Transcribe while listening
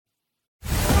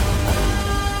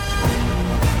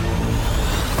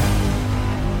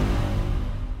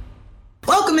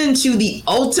Welcome into the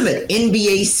ultimate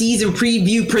NBA season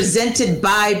preview presented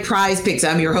by Prize Picks.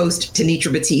 I'm your host,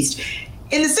 Tanitra Batiste.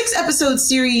 In the 6-episode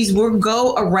series, we'll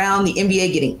go around the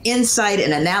NBA getting insight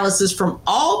and analysis from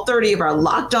all 30 of our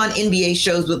Locked On NBA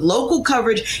shows with local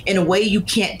coverage in a way you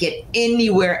can't get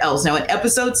anywhere else. Now, in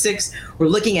episode 6, we're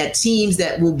looking at teams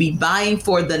that will be vying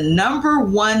for the number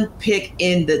 1 pick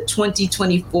in the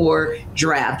 2024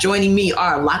 draft. Joining me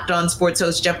are Locked On Sports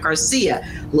host Jeff Garcia,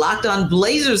 Locked On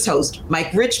Blazers host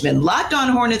Mike Richmond, Locked On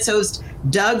Hornets host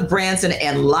Doug Branson,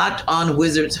 and Locked On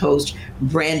Wizards host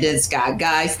Brandon Scott.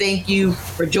 Guys, thank you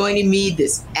for joining me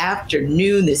this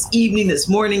afternoon, this evening, this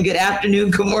morning. Good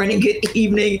afternoon, good morning, good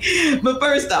evening. But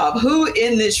first off, who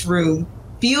in this room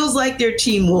feels like their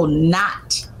team will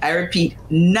not, I repeat,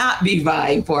 not be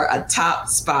vying for a top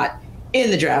spot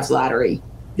in the draft lottery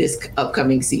this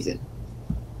upcoming season?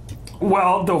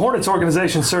 Well, the Hornets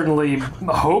organization certainly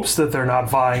hopes that they're not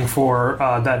vying for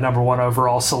that number 1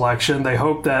 overall selection. They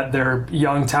hope that their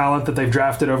young talent that they've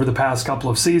drafted over the past couple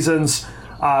of seasons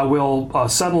will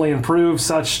suddenly improve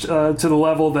such to the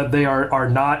level that they are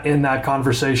not in that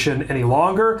conversation any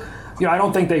longer. You know, I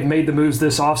don't think they've made the moves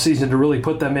this offseason to really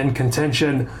put them in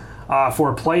contention for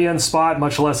a play-in spot,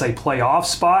 much less a playoff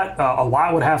spot. A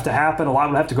lot would have to happen. A lot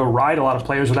would have to go right. A lot of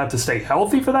players would have to stay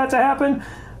healthy for that to happen.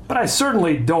 But I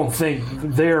certainly don't think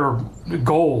their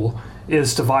goal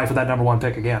is to vie for that number 1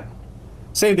 pick again.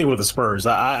 Same thing with the Spurs.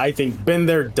 I think been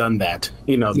there, done that.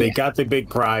 You know, they got the big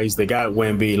prize. They got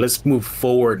Wemby. Let's move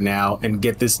forward now and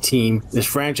get this team, this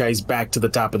franchise back to the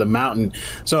top of the mountain.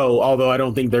 So although I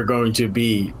don't think they're going to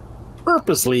be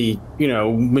purposely, you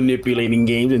know, manipulating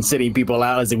games and sitting people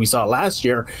out as we saw last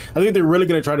year, I think they're really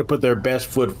going to try to put their best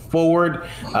foot forward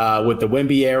with the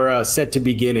Wemby era set to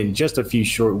begin in just a few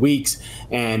short weeks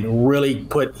and really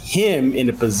put him in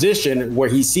a position where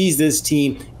he sees this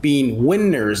team being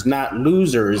winners, not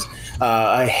losers,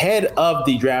 ahead of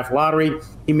the draft lottery.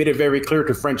 He made it very clear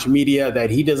to French media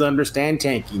that he doesn't understand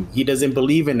tanking. He doesn't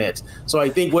believe in it. So I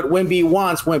think what Wemby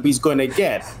wants, Wemby's going to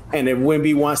get. And if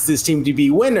Wemby wants this team to be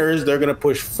winners, they're going to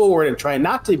push forward and try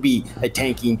not to be a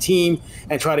tanking team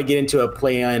and try to get into a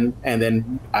play-in and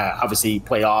then obviously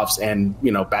playoffs and,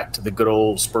 you know, back to the good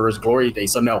old Spurs glory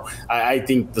days. So no, I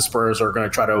think the Spurs are going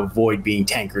to try to avoid being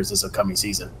tankers this upcoming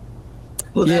season.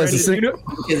 Well,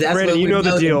 Brandon, you know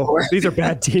the deal. These are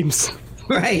bad teams.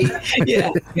 Right.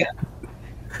 Yeah.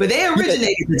 But they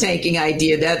originated the tanking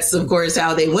idea. That's, of course,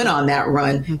 how they went on that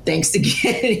run, thanks to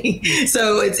getting.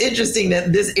 So it's interesting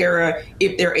that this era,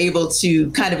 if they're able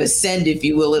to kind of ascend, if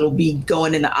you will, it'll be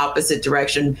going in the opposite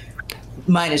direction,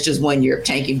 minus just 1 year of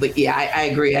tanking. But yeah, I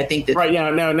agree. I think that. Right. Yeah.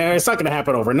 No, it's not going to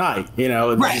happen overnight. You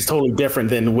know, it's totally different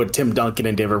than what Tim Duncan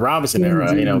and David Robinson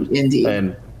era, you know. Indeed.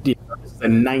 And, a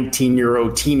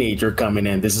 19-year-old teenager coming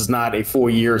in. This is not a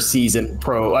 4-year season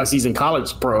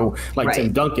college pro like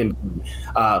Tim Duncan.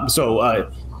 Although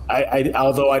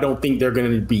I don't think they're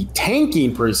going to be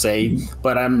tanking per se,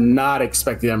 but I'm not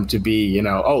expecting them to be, you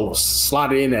know,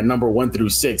 slotted in at number 1 through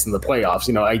 6 in the playoffs.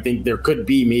 You know, I think there could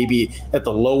be maybe at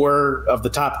the lower of the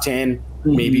top 10,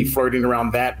 maybe flirting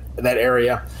around that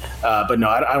area. But no,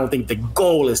 I don't think the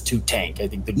goal is to tank. I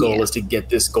think the goal is to get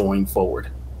this going forward.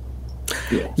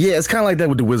 Yeah, it's kind of like that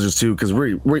with the Wizards too, because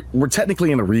we're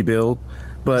technically in a rebuild,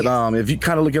 but if you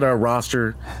kind of look at our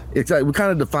roster, it's like we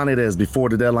kind of define it as before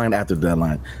the deadline, after the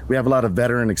deadline. We have a lot of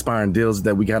veteran expiring deals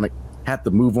that we kind of have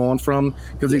to move on from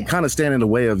because they kind of stand in the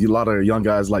way of a lot of young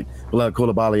guys like Bilal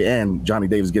Coulibaly and Johnny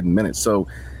Davis getting minutes. So,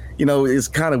 you know, it's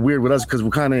kind of weird with us because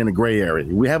we're kind of in a gray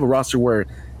area. We have a roster where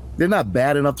they're not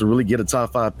bad enough to really get a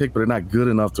top 5 pick, but they're not good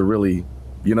enough to really,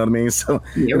 you know what I mean? So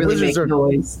really make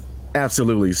noise.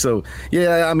 Absolutely. So,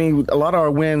 yeah, I mean, a lot of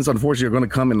our wins, unfortunately, are going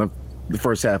to come in the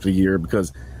first half of the year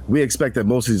because we expect that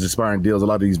most of these expiring deals, a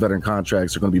lot of these veteran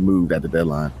contracts are going to be moved at the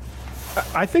deadline.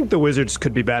 I think the Wizards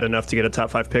could be bad enough to get a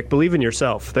top 5 pick. Believe in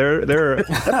yourself. There's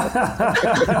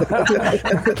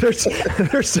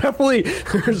definitely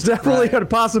a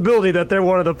possibility that they're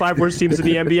one of the 5 worst teams in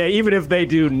the NBA, even if they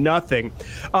do nothing.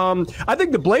 I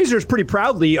think the Blazers pretty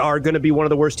proudly are going to be one of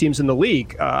the worst teams in the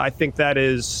league. I think that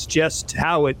is just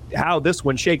how this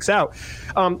one shakes out.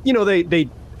 You know, they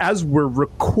as we're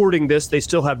recording this, they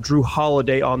still have Drew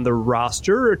Holiday on the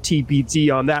roster, or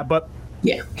TBD on that, but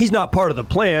yeah, he's not part of the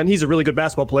plan. He's a really good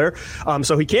basketball player,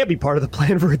 so he can't be part of the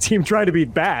plan for a team trying to be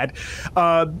bad.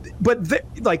 But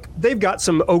they've got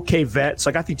some okay vets.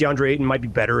 Like I think DeAndre Ayton might be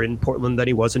better in Portland than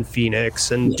he was in Phoenix,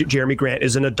 and Jeremy Grant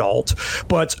is an adult.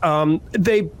 But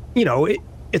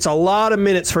it's a lot of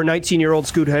minutes for 19-year-old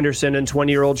Scoot Henderson and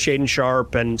 20-year-old Shaedon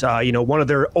Sharpe, and one of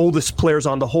their oldest players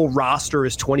on the whole roster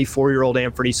is 24-year-old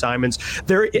Anthony Simons.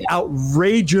 They're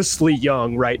outrageously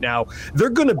young right now. They're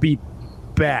going to be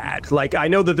bad. Like, I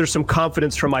know that there's some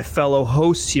confidence from my fellow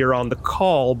hosts here on the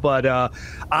call, but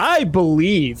I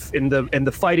believe in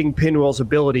the Fighting Pinwheel's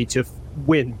ability to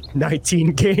win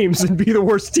 19 games and be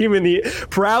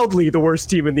proudly the worst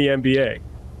team in the NBA.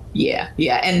 Yeah.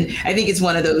 And I think it's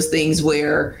one of those things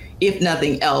where, if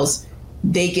nothing else,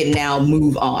 they can now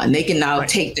move on. They can now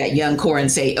take that young core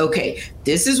and say, okay,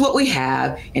 this is what we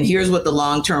have, and here's what the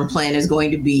long-term plan is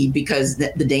going to be, because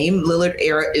the Dame Lillard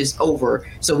era is over,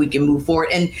 so we can move forward.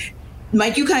 And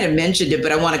Mike, you kind of mentioned it,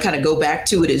 but I want to kind of go back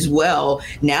to it as well.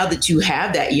 Now that you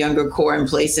have that younger core in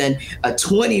place and a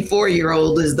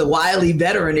 24-year-old is the wily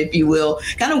veteran, if you will,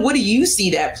 kind of what do you see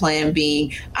that plan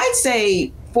being? I'd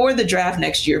say for the draft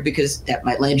next year, because that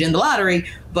might land you in the lottery,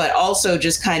 but also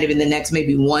just kind of in the next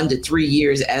maybe 1 to 3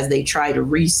 years as they try to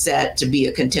reset to be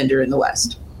a contender in the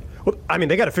West. Well, I mean,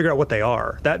 they got to figure out what they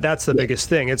are. That's the biggest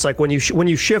thing. It's like when you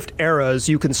shift eras,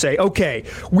 you can say, okay,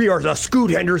 we are a Scoot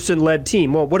Henderson-led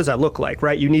team. Well, what does that look like,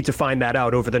 right? You need to find that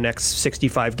out over the next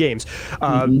 65 games.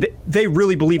 They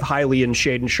really believe highly in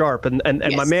Shaedon Sharpe, and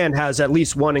yes. My man has at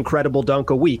least one incredible dunk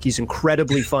a week. He's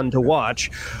incredibly fun to watch,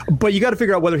 but you got to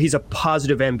figure out whether he's a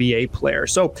positive NBA player.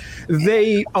 So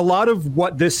a lot of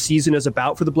what this season is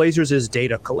about for the Blazers is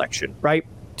data collection, right?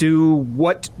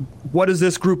 What does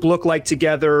this group look like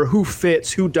together? Who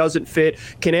fits? Who doesn't fit?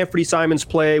 Can Anthony Simons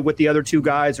play with the other two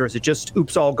guys, or is it just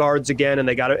oops all guards again? And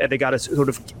they got to sort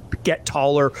of get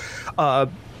taller.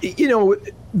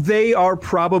 They are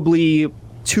probably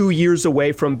 2 years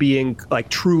away from being like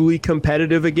truly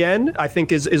competitive again. I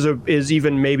think is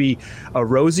even maybe a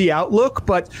rosy outlook,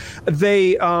 but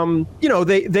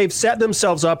they've set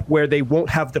themselves up where they won't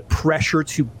have the pressure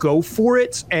to go for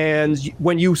it. And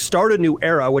when you start a new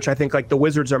era, which I think like the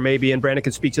Wizards are maybe, and Brandon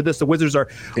can speak to this, the Wizards are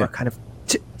kind of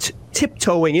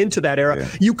tiptoeing into that era. Yeah.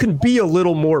 You can be a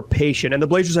little more patient, and the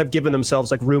Blazers have given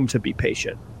themselves like room to be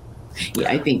patient.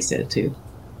 Yeah, I think so too.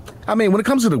 I mean, when it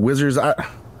comes to the Wizards,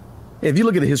 if you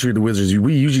look at the history of the Wizards,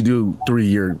 we usually do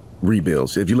 3-year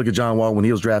rebuilds. If you look at John Wall when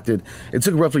he was drafted, it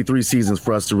took roughly 3 seasons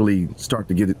for us to really start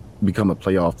to become a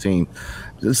playoff team.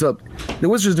 So the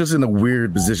Wizards are just in a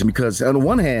weird position because on the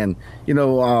one hand, they're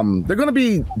going to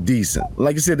be decent.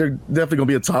 Like I said, they're definitely going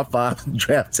to be a top 5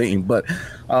 draft team. But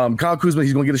Kyle Kuzma,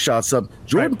 he's going to get his shots up.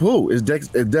 Jordan Poole is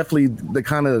definitely the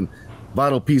kind of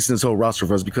vital piece in this whole roster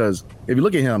for us, because if you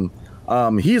look at him,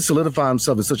 he has solidified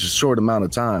himself in such a short amount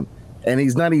of time. And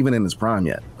he's not even in his prime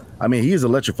yet. I mean, he is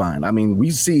electrifying. I mean, we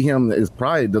see him as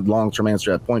probably the long-term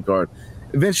answer at point guard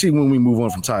eventually when we move on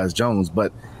from Tyus Jones.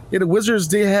 But the Wizards,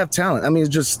 they have talent. I mean,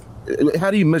 it's just, how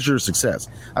do you measure success?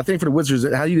 I think for the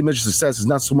Wizards, how do you measure success is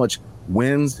not so much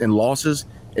wins and losses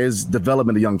as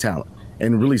development of young talent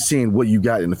and really seeing what you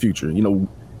got in the future.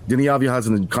 Denny Avdia has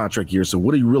a contract year, so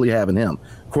what do you really have in him?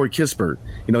 Corey Kispert,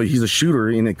 he's a shooter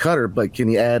and a cutter, but can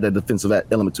he add a defensive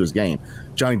element to his game?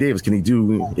 Johnny Davis, can he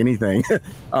do anything?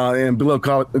 And Bilal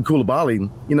Coulibaly,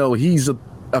 he's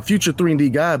a future 3-and-D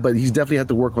guy, but he's definitely had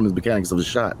to work on his mechanics of his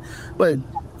shot. But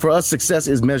for us, success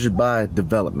is measured by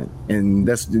development, and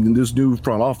that's in this new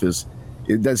front office.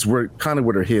 That's where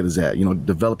their head is at,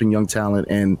 developing young talent,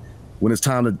 and when it's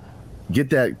time to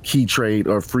get that key trade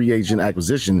or free agent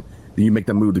acquisition, then you make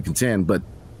that move to contend. But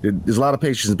there's a lot of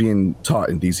patience being taught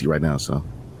in DC right now. So,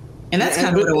 and that's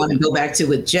kind of what I want to go back to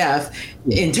with Jeff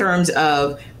in terms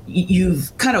of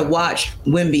you've kind of watched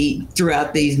Wemby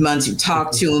throughout these months. You've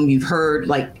talked to him, you've heard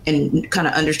and kind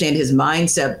of understand his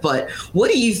mindset. But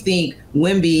what do you think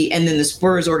Wemby and then the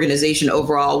Spurs organization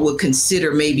overall would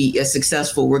consider maybe a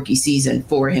successful rookie season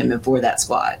for him and for that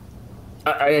squad?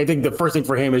 I think the first thing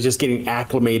for him is just getting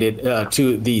acclimated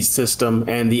to the system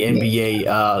and the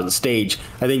NBA stage.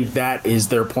 I think that is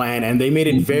their plan, and they made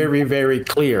it very, very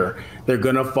clear they're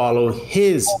going to follow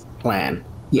his plan.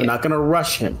 They're not going to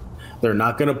rush him. They're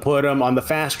not going to put him on the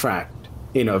fast track.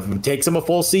 If it takes him a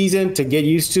full season to get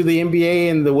used to the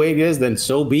NBA and the way it is, then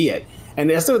so be it. And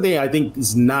that's the thing I think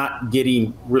is not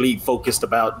getting really focused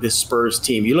about this Spurs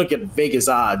team. You look at Vegas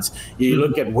odds, you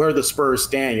look at where the Spurs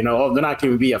stand, they're not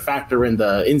going to be a factor in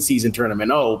the in-season tournament.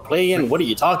 Oh, play-in, what are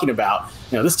you talking about?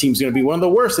 This team's going to be one of the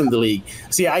worst in the league.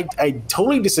 See, I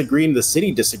totally disagree, and the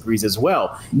city disagrees as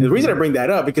well. And the reason I bring that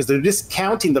up, because they're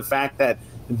discounting the fact that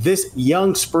this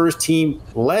young Spurs team,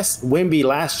 less Wemby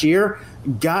last year,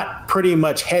 got pretty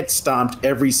much head stomped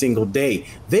every single day.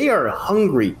 They are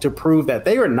hungry to prove that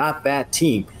they are not that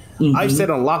team. I've said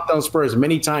on Locked On Spurs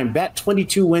many times, that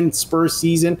 22-win Spurs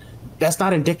season, that's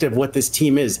not indicative of what this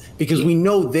team is, because we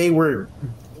know they were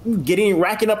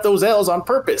racking up those L's on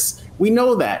purpose. We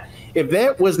know that. If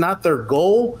that was not their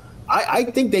goal, I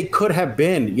think they could have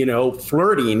been,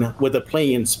 flirting with a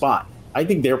play-in spot. I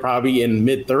think they're probably in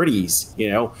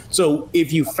mid-30s, So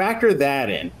if you factor that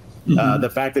in,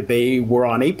 the fact that they were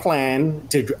on a plan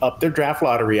to up their draft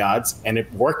lottery odds and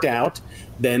it worked out,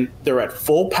 then they're at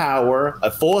full power,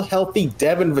 a full healthy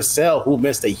Devin Vassell, who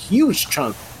missed a huge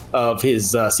chunk of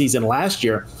his season last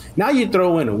year. Now you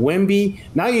throw in a Wemby.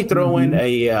 Now you throw in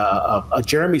a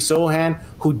Jeremy Sohan,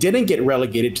 who didn't get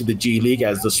relegated to the G League,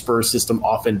 as the Spurs system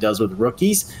often does with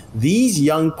rookies. These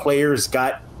young players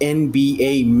got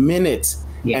NBA minutes,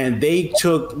 and they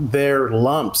took their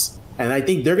lumps. And I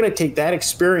think they're going to take that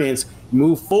experience,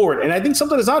 move forward. And I think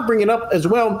something that's not bringing up as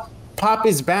well, Pop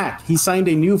is back. He signed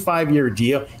a new 5-year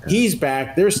deal. He's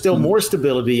back. There's still more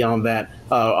stability on that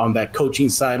coaching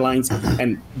sidelines,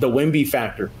 and the Wemby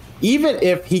factor. Even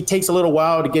if he takes a little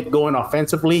while to get going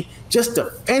offensively, just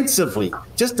defensively,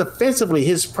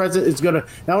 his presence is going to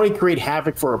not only create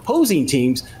havoc for opposing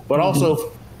teams, but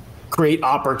also create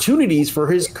opportunities for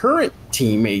his current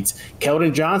teammates.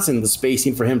 Keldon Johnson, the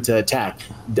spacing for him to attack.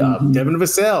 Devin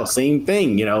Vassell, same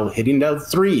thing, hitting the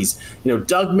threes.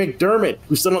 Doug McDermott,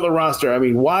 who's still on the roster. I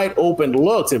mean, wide open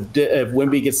looks if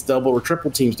Wemby gets double or triple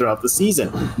teams throughout the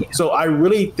season. So I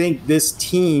really think this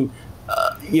team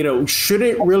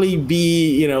shouldn't really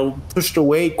be, pushed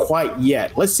away quite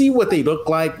yet. Let's see what they look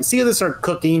like. See how they start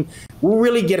cooking. We'll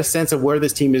really get a sense of where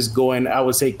this team is going, I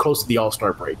would say, close to the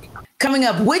All-Star break. Coming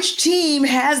up, which team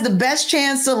has the best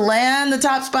chance to land the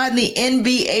top spot in the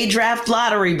NBA draft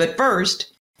lottery? But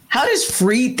first, how does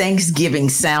free Thanksgiving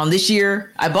sound this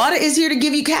year? Ibotta is here to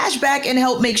give you cash back and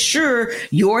help make sure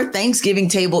your Thanksgiving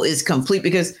table is complete,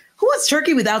 because who wants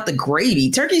turkey without the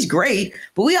gravy? Turkey's great,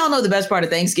 but we all know the best part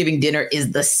of Thanksgiving dinner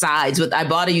is the sides. With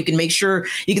Ibotta, you can make sure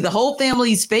you get the whole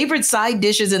family's favorite side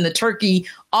dishes and the turkey,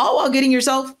 all while getting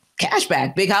yourself cash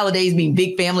back. Big holidays mean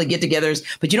big family get-togethers,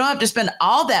 but you don't have to spend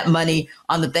all that money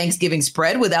on the Thanksgiving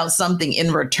spread without something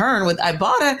in return. With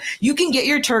Ibotta, you can get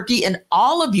your turkey and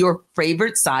all of your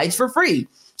favorite sides for free.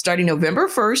 Starting November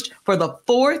 1st, for the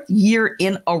 4th year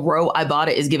in a row,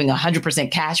 Ibotta is giving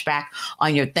 100% cash back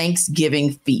on your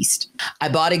Thanksgiving feast.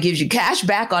 Ibotta gives you cash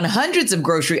back on hundreds of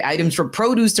grocery items, from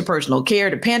produce to personal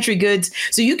care to pantry goods,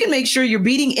 so you can make sure you're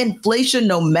beating inflation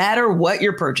no matter what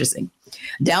you're purchasing.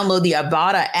 Download the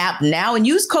Ibotta app now and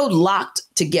use code LOCKED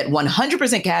to get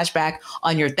 100% cash back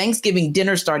on your Thanksgiving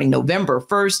dinner starting November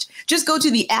 1st. Just go to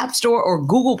the App Store or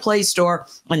Google Play Store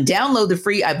and download the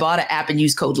free Ibotta app and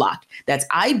use code LOCKED. That's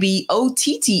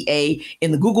IBOTTA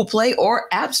in the Google Play or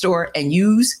App Store and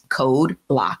use code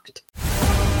LOCKED.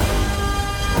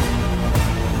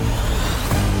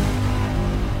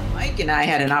 Mike and I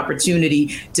had an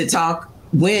opportunity to talk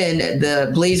when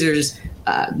the Blazers,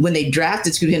 when they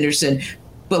drafted Scoot Henderson,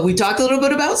 but we talked a little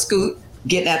bit about Scoot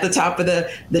getting at the top of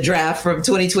the draft from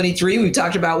 2023. We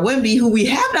talked about Wemby. Who we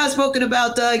have not spoken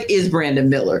about, Doug, is Brandon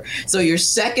Miller. So your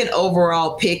second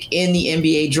overall pick in the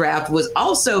NBA draft was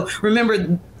also,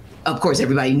 remember, of course,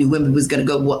 everybody knew Wemby was going to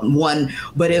go one,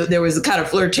 but there was a kind of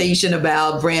flirtation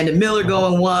about Brandon Miller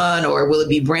going one, or will it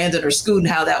be Brandon or Scoot, and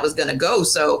how that was going to go.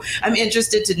 So I'm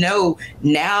interested to know,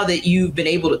 now that you've been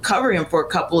able to cover him for a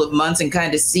couple of months and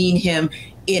kind of seen him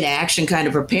in action, kind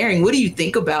of preparing, what do you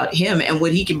think about him and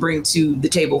what he can bring to the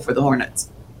table for the Hornets?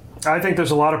 I think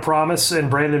there's a lot of promise in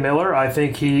Brandon Miller. I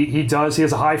think he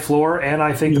has a high floor, and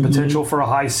I think the potential for a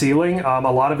high ceiling.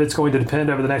 A lot of it's going to depend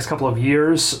over the next couple of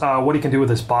years, what he can do with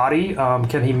his body.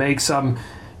 Can he make some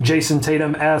Jason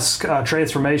Tatum-esque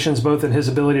transformations, both in his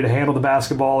ability to handle the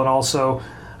basketball and also,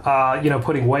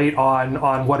 putting weight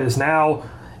on what is now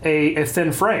a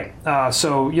thin frame.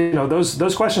 So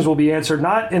those questions will be answered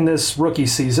not in this rookie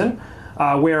season,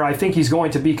 where I think he's going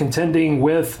to be contending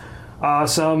with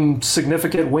some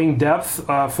significant wing depth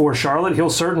for Charlotte. He'll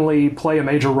certainly play a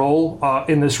major role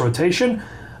in this rotation,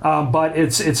 but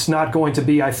it's not going to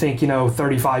be, I think,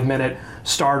 35-minute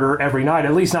starter every night,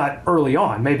 at least not early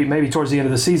on. Maybe towards the end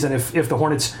of the season if the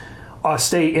Hornets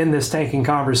stay in this tanking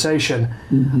conversation.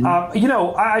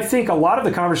 I think a lot of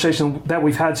the conversation that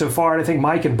we've had so far, and I think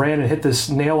Mike and Brandon hit this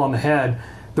nail on the head,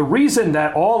 the reason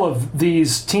that all of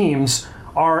these teams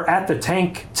are at the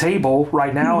tank table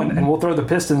right now, and we'll throw the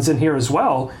Pistons in here as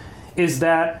well, is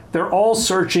that they're all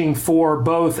searching for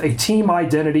both a team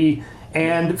identity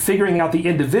and figuring out the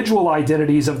individual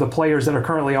identities of the players that are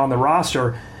currently on the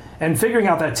roster. And figuring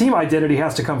out that team identity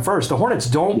has to come first. The Hornets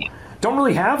don't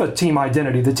really have a team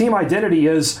identity. The team identity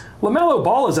is LaMelo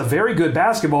Ball is a very good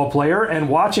basketball player, and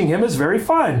watching him is very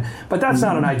fun. But that's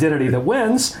not an identity that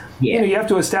wins. You have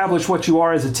to establish what you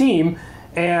are as a team.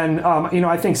 And,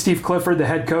 I think Steve Clifford, the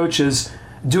head coach, is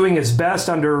doing his best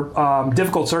under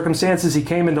difficult circumstances. He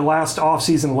came into last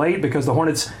offseason late because the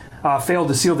Hornets failed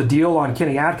to seal the deal on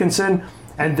Kenny Atkinson.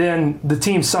 And then the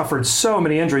team suffered so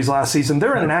many injuries last season.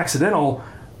 They're in an accidental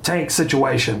tank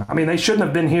situation. I mean, they shouldn't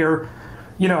have been here.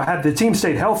 Had the team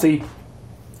stayed healthy,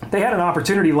 they had an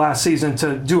opportunity last season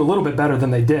to do a little bit better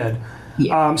than they did.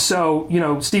 Yeah.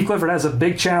 Steve Clifford has a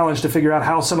big challenge to figure out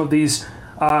how some of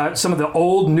the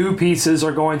old new pieces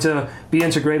are going to be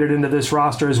integrated into this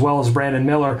roster, as well as Brandon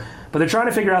Miller. But they're trying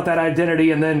to figure out that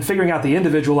identity and then figuring out the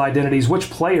individual identities, which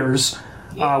players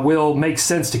will make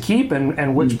sense to keep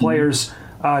and which players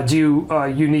do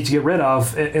you need to get rid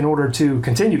of in order to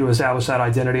continue to establish that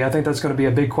identity. I think that's going to be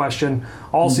a big question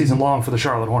all season long for the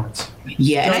Charlotte Hornets.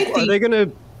 Yeah, and I think, are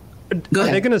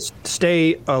they going to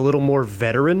stay a little more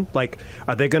veteran? Like,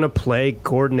 are they going to play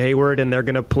Gordon Hayward and they're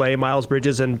going to play Miles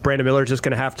Bridges and Brandon Miller just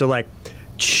going to have to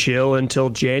chill until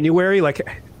January?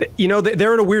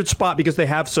 They're in a weird spot because they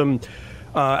have some.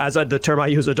 The term I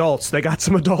use, adults. They got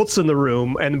some adults in the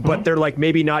room, but they're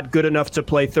maybe not good enough to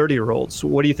play 30-year-olds.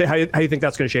 What do you think? How do you think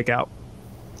that's going to shake out?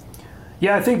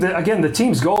 Yeah, I think that again the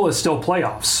team's goal is still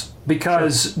playoffs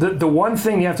because the one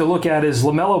thing you have to look at is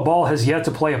LaMelo Ball has yet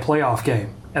to play a playoff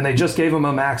game, and they just gave him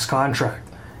a max contract.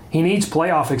 He needs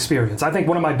playoff experience. I think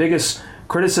one of my biggest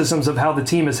criticisms of how the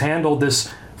team has handled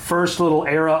this first little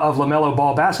era of LaMelo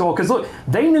Ball basketball, because look,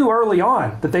 they knew early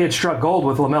on that they had struck gold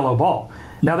with LaMelo Ball.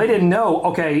 Now, they didn't know,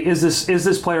 okay, is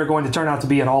this player going to turn out to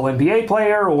be an All-NBA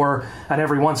player or an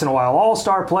every once in a while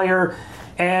All-Star player?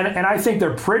 And I think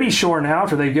they're pretty sure now,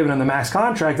 after they've given him the max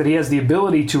contract, that he has the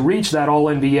ability to reach that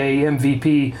All-NBA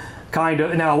MVP kind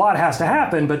of. Now, a lot has to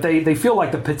happen, but they feel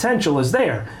like the potential is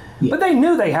there. But they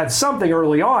knew they had something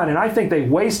early on, and I think they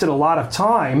wasted a lot of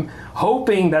time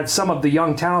hoping that some of the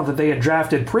young talent that they had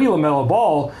drafted pre-LaMelo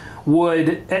Ball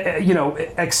would,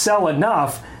 excel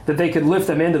enough that they could lift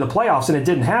them into the playoffs, and it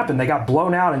didn't happen. They got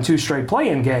blown out in 2 straight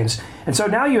play-in games. And so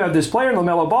now you have this player in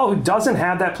LaMelo Ball who doesn't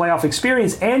have that playoff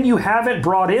experience, and you haven't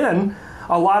brought in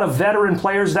a lot of veteran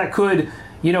players that could,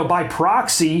 by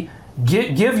proxy,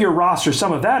 give your roster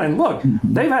some of that. And look,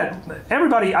 they've had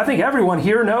everybody, I think everyone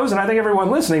here knows, and I think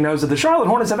everyone listening knows, that the Charlotte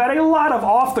Hornets have had a lot of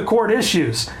off-the-court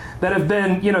issues that have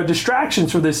been,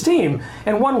 distractions for this team.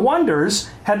 And one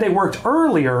wonders, had they worked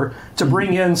earlier to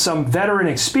bring in some veteran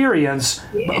experience,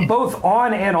 both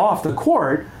on and off the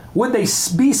court, would they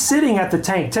be sitting at the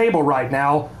tank table right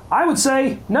now? I would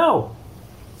say no.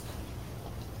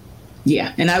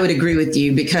 Yeah, and I would agree with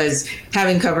you, because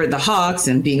having covered the Hawks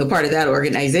and being a part of that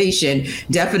organization,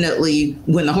 definitely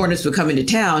when the Hornets would come into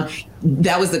town,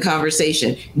 that was the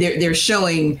conversation. They're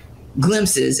showing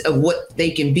glimpses of what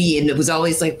they can be, and it was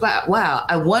always wow,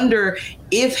 I wonder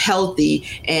if healthy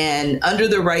and under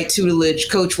the right tutelage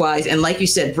coach-wise, and like you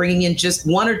said, bringing in just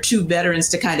 1 or 2 veterans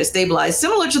to kind of stabilize,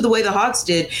 similar to the way the Hawks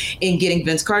did in getting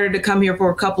Vince Carter to come here for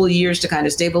a couple of years to kind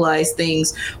of stabilize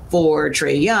things for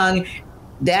Trae Young.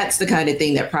 That's the kind of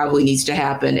thing that probably needs to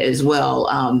happen as well,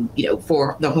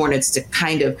 for the Hornets to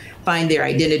kind of find their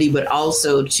identity, but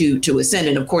also to ascend.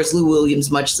 And of course, Lou Williams,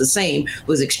 much the same,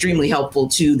 was extremely helpful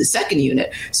to the second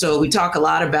unit. So we talk a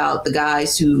lot about the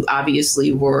guys who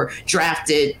obviously were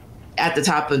drafted at the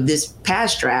top of this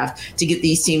past draft to get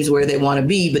these teams where they want to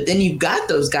be. But then you've got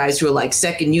those guys who are like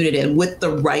second unit and with the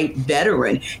right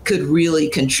veteran could really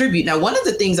contribute. Now, one of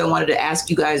the things I wanted to ask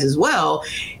you guys as well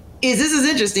is, this is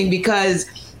interesting because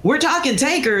we're talking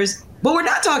tankers, but we're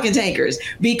not talking tankers,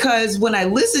 because when I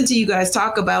listen to you guys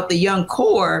talk about the young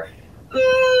core,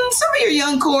 some of your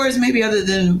young cores, maybe other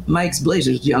than Mike's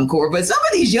Blazers young core, but some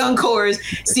of these young cores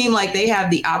seem like they have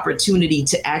the opportunity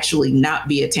to actually not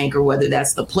be a tanker, whether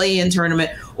that's the play-in tournament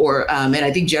or, and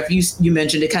I think, Jeff, you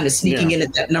mentioned it, kind of sneaking in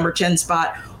at that number 10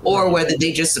 spot, or whether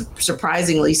they just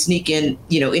surprisingly sneak in,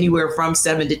 anywhere from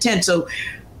 7 to 10. So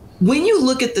when you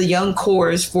look at the young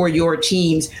cores for your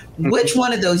teams, which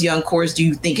one of those young cores do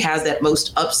you think has that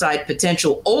most upside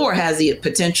potential, or has the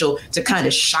potential to kind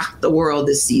of shock the world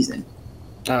this season?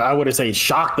 I wouldn't say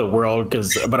shock the world,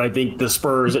 but I think the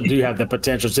Spurs do have the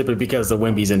potential simply because the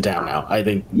Wemby's in town now. I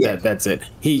think that's it.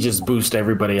 He just boosts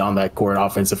everybody on that court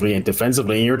offensively and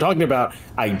defensively. And you were talking about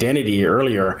identity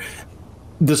earlier.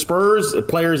 The Spurs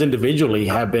players individually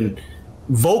have been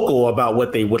vocal about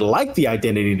what they would like the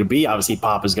identity to be. Obviously,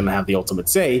 Pop is going to have the ultimate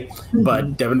say,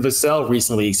 but Devin Vassell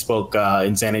recently spoke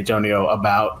in San Antonio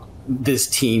about this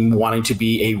team wanting to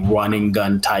be a run and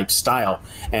gun type style,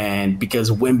 and because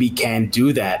Wemby can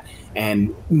do that,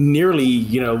 and nearly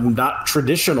not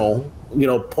traditional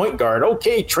point guard.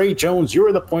 Okay, Trey Jones,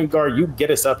 you're the point guard, you get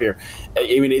us up here.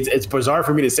 I mean, it's bizarre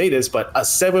for me to say this, but a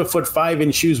 7'5"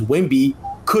 in shoes Wemby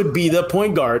could be the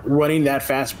point guard running that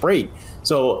fast break.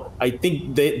 So I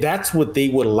think that's what they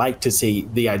would like to see,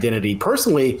 the identity.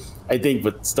 Personally, I think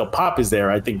what still Pop is there.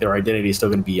 I think their identity is still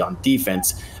going to be on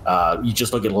defense. You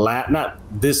just look at not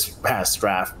this past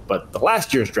draft, but the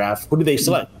last year's draft. Who did they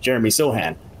select? Jeremy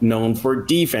Sohan, known for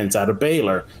defense out of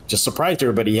Baylor. Just surprised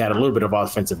everybody. He had a little bit of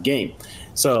offensive game.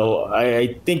 So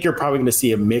I think you're probably going to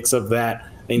see a mix of that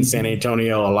in San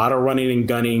Antonio. A lot of running and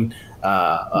gunning,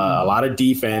 a lot of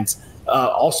defense.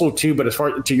 Also, too, but as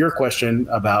far to your question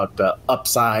about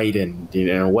upside and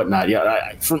whatnot,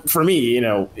 yeah, for me,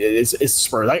 it's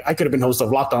Spurs. I could have been host of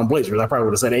Locked On Blazers. I probably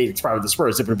would have said, hey, it's probably the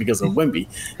Spurs simply because of Wemby.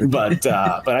 But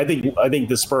I think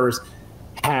the Spurs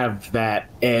have that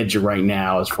edge right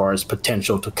now as far as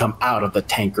potential to come out of the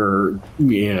tanker,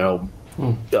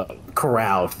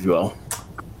 corral, if you will.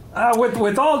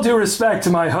 With all due respect to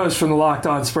my host from the Locked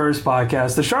On Spurs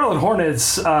podcast, the Charlotte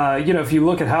Hornets, if you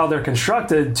look at how they're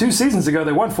constructed, 2 seasons ago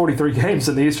they won 43 games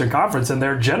in the Eastern Conference, and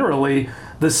they're generally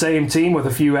the same team with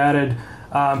a few added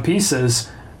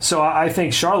pieces. So I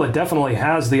think Charlotte definitely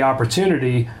has the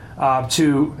opportunity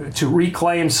to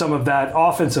reclaim some of that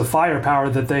offensive firepower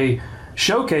that they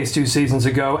showcased 2 seasons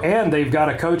ago, and they've got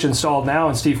a coach installed now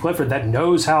in Steve Clifford that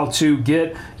knows how to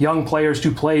get young players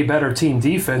to play better team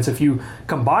defense. If you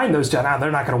combine those two, now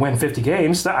they're not going to win 50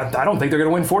 games. I don't think they're going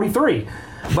to win 43.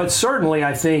 But certainly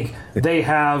I think they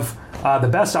have the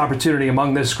best opportunity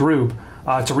among this group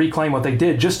to reclaim what they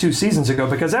did just 2 seasons ago,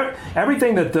 because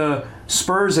everything that the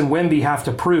Spurs and Wemby have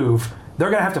to prove, they're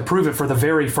going to have to prove it for the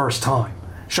very first time.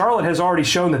 Charlotte has already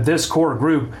shown that this core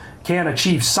group can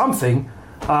achieve something.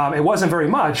 It wasn't very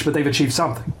much, but they've achieved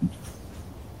something.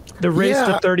 The race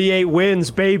to 38 wins,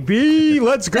 baby.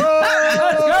 Let's go!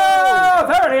 Let's go!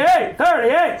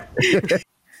 38!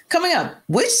 Coming up,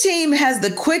 which team has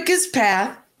the quickest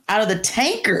path out of the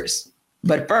tankers?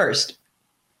 But first,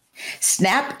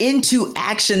 snap into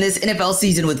action this NFL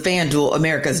season with FanDuel,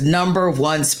 America's #1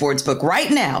 sportsbook.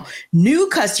 Right now, new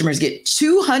customers get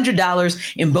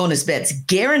 $200 in bonus bets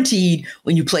guaranteed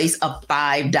when you place a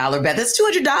 $5 bet. That's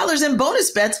 $200 in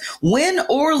bonus bets, win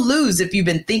or lose. If you've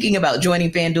been thinking about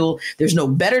joining FanDuel, there's no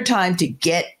better time to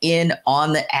get in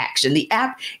on the action. The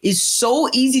app is so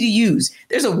easy to use.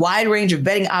 There's a wide range of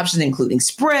betting options, including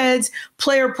spreads,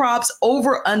 player props,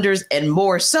 over-unders, and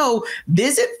more. So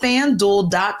visit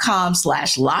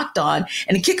FanDuel.com/locked on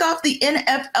and to kick off the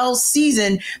NFL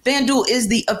season. FanDuel is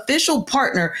the official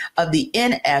partner of the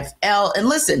NFL. And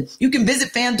listen, you can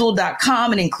visit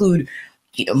FanDuel.com and include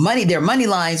their money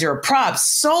lines, their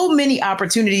props, so many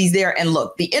opportunities there. And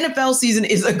look, the NFL season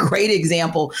is a great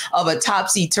example of a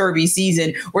topsy-turvy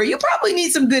season where you probably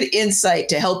need some good insight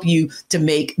to help you to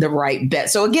make the right bet.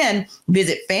 So again,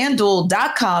 visit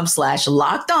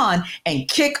FanDuel.com/locked on and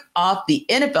kick off the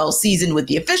NFL season with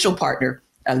the official partner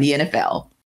of the NFL.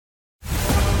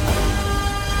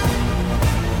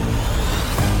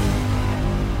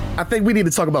 I think we need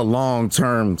to talk about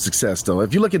long-term success, though.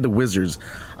 If you look at the Wizards,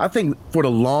 I think for the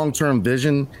long-term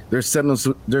vision, they're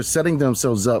setting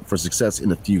themselves up for success in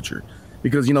the future.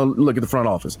 Because, look at the front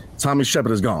office. Tommy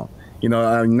Shepard is gone.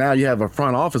 Now you have a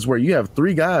front office where you have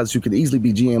 3 guys who could easily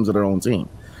be GMs of their own team.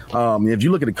 If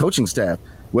you look at the coaching staff,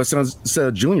 Wes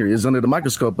Unseld Jr. is under the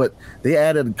microscope, but they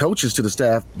added coaches to the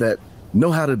staff that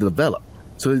know how to develop.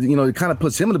 So, it kind of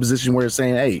puts him in a position where it's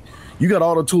saying, hey, you got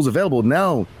all the tools available.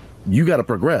 Now you got to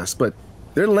progress. But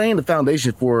they're laying the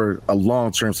foundation for a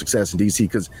long-term success in DC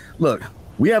because, look,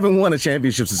 we haven't won a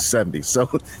championship since the 70s. So,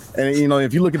 and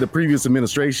if you look at the previous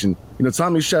administration,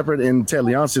 Tommy Shepard and Ted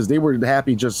Leonsis, they were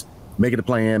happy just making the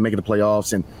play-in, making the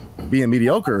playoffs, and being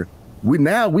mediocre.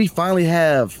 We finally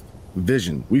have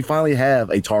vision. We finally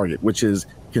have a target, which is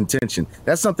contention.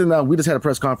 That's something that we just had a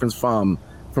press conference from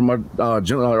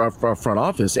our front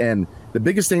office, and the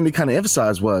biggest thing they kind of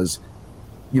emphasized was,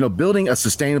 building a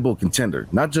sustainable contender,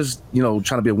 not just, trying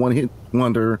to be a one-hit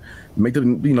wonder, make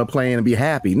them, play in and be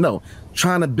happy. No,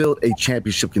 trying to build a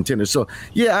championship contender. So,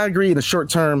 yeah, I agree in the short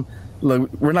term,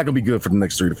 look, we're not going to be good for the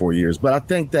next 3 to 4 years, but I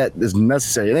think that is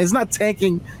necessary. And it's not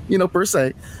tanking, per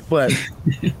se, but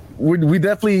we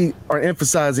definitely are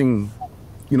emphasizing,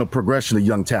 progression of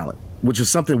young talent, which is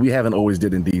something we haven't always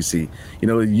did in DC.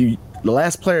 The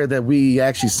last player that we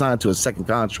actually signed to a second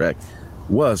contract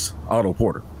was Otto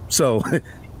Porter. So,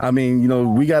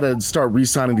 we got to start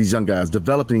re-signing these young guys,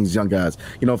 developing these young guys,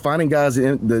 finding guys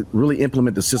that really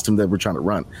implement the system that we're trying to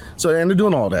run. So, and they're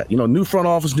doing all that, new front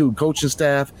office, new coaching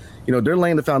staff, they're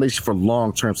laying the foundation for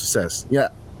long-term success. Yeah.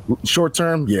 Short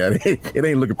term, yeah, it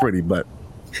ain't looking pretty, but.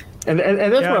 And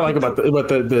that's what I like about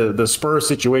the Spurs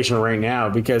situation right now,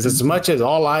 because as much as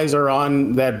all eyes are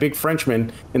on that big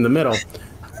Frenchman in the middle,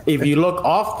 if you look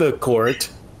off the court,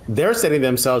 they're setting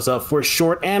themselves up for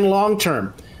short and long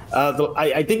term.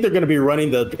 I think they're going to be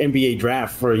running the NBA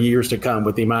draft for years to come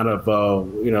with the amount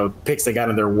of picks they got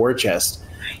in their war chest.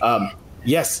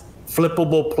 Yes,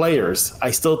 flippable players.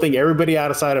 I still think everybody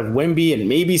outside of Wemby and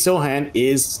maybe Sohan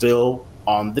is still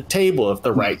on the table if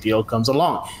the right deal comes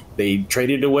along. They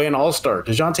traded away an all-star,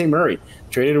 DeJounte Murray,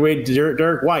 traded away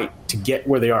Derek White to get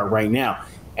where they are right now.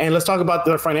 And let's talk about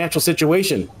their financial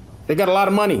situation. They got a lot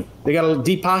of money. They got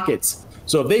deep pockets.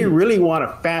 So if they really want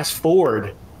to fast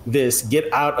forward this,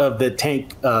 get out of the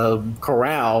tank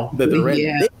corral that they're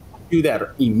in, they can do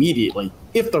that immediately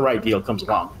if the right deal comes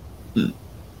along.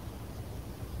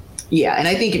 Yeah, and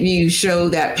I think if you show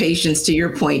that patience, to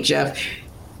your point, Jeff,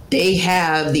 they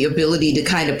have the ability to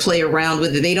kind of play around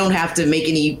with it. They don't have to make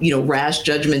any, rash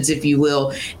judgments, if you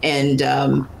will. And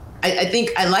I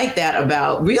think I like that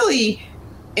about really,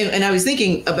 and I was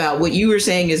thinking about what you were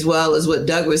saying as well as what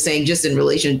Doug was saying, just in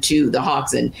relation to the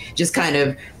Hawks and just kind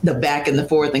of the back and the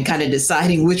forth and kind of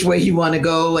deciding which way you want to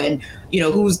go and,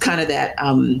 who's kind of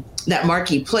that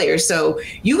marquee player. So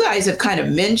you guys have kind of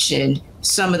mentioned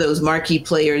some of those marquee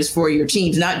players for your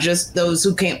teams, not just those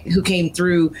who came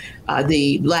through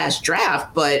the last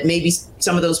draft, but maybe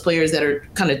some of those players that are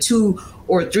kind of 2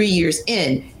 or 3 years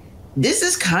in. This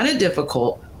is kind of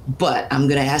difficult, but I'm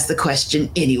going to ask the question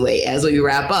anyway as we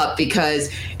wrap up, because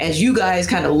as you guys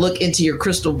kind of look into your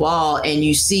crystal ball and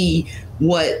you see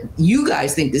what you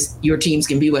guys think your teams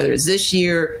can be, whether it's this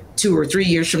year, 2 or 3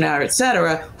 years from now, et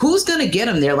cetera, who's going to get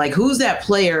them there? Like, who's that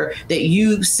player that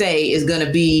you say is going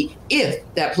to be, if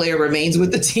that player remains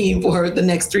with the team for the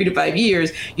next 3 to 5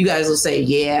 years, you guys will say,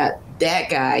 yeah,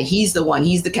 that guy, he's the one,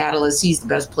 he's the catalyst, he's the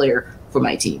best player for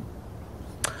my team.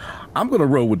 I'm going to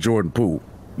roll with Jordan Poole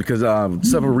because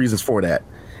several reasons for that.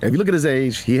 If you look at his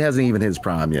age, he hasn't even hit his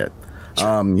prime yet.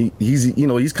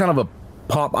 He's kind of a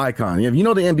pop icon. If you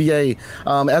know the NBA,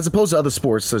 as opposed to other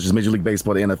sports such as Major League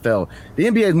Baseball, the NFL, the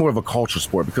NBA is more of a culture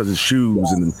sport because of shoes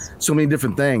and so many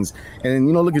different things. And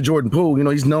look at Jordan Poole.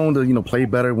 He's known to play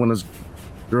better when there's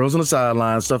girls on the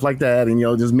sidelines, stuff like that, and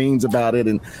just memes about it.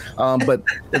 And but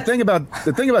the thing about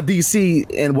DC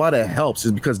and why that helps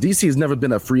is because DC has never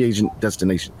been a free agent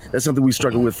destination. That's something we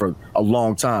struggled with for a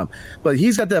long time. But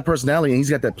he's got that personality and he's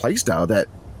got that play style that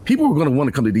people are going to want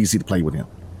to come to DC to play with him.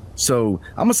 So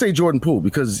I'm gonna say Jordan Poole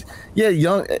because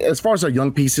young. As far as our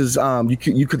young pieces,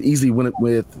 you could easily win it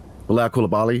with Bilal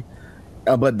Coulibaly.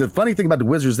 But the funny thing about the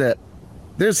Wizards is that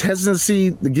there's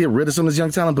hesitancy to get rid of some of this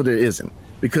young talent, but there isn't,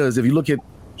 because if you look at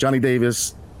Johnny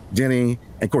Davis, Denny,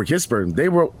 and Corey Kispert, they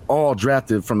were all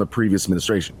drafted from the previous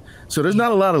administration. So there's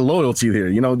not a lot of loyalty there.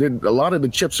 A lot of the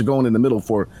chips are going in the middle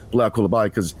for Bilal Coulibaly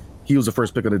because he was the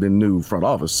first pick under the new front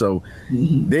office. So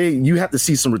you have to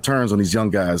see some returns on these young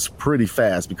guys pretty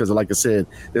fast because, like I said,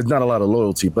 there's not a lot of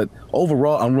loyalty. But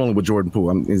overall, I'm rolling with Jordan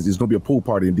Poole. There's going to be a pool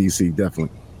party in D.C.,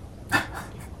 definitely.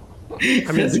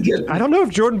 I mean, I don't know if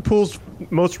Jordan Poole's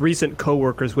most recent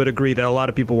coworkers would agree that a lot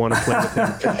of people want to play with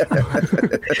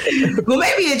him. Well,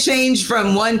 maybe it changed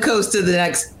from one coast to the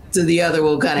next to the other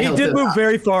will kind of help. He did move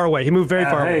very far away. He moved very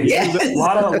far away. Yes. A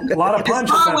lot of punch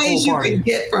at that ways pool party. You can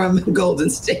get from Golden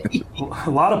State. A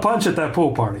lot of punch at that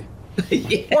pool party.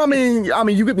 Yeah. Well,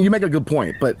 you make a good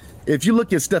point, but if you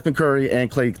look at Stephen Curry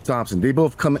and Klay Thompson, they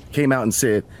both came out and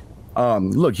said,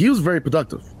 look, he was very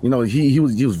productive. He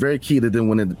was very key to them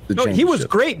winning the championship. He was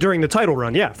great during the title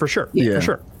run. Yeah, for sure. Yeah, for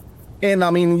sure. And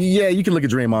you can look at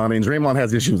Draymond, and Draymond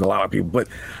has issues with a lot of people. But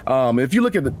if you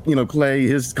look at Klay,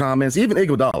 his comments, even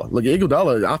Iguodala. Look,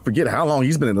 Iguodala, I forget how long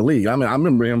he's been in the league. I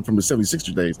remember him from the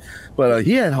 76ers days. But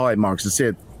he had high marks and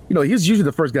said, he was usually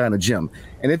the first guy in the gym.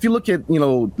 And if you look at,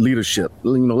 leadership,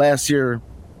 last year,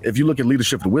 if you look at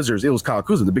leadership for the Wizards, it was Kyle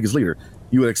Kuzma, the biggest leader.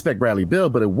 You would expect Bradley Beal,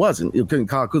 but it wasn't.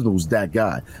 Kyle Kuzma was that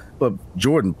guy. But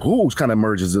Jordan Poole's kind of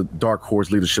emerged as a dark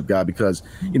horse leadership guy because,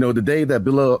 the day that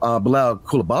Bilal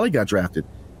Coulibaly got drafted,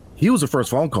 he was the first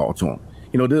phone call to him.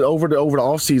 Over the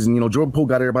offseason, Jordan Poole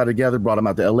got everybody together, brought him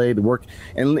out to LA to work.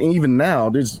 And even now,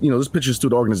 there's pictures through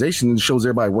the organization that shows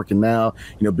everybody working now,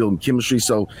 building chemistry.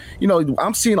 So,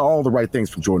 I'm seeing all the right things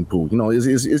from Jordan Poole.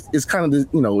 It's kind of,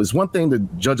 it's one thing to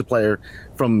judge a player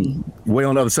from way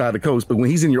on the other side of the coast, but when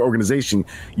he's in your organization,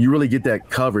 you really get that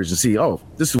coverage and see, oh,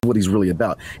 this is what he's really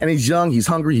about. And he's young, he's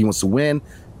hungry, he wants to win,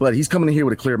 but he's coming in here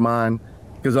with a clear mind.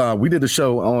 Because we did the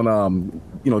show on,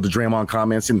 the Draymond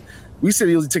comments, and we said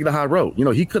he was taking the high road.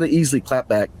 He could have easily clapped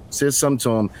back, said something to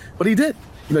him, but he did.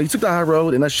 He took the high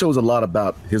road, and that shows a lot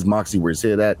about his moxie, where his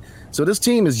head at. So this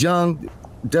team is young,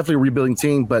 definitely a rebuilding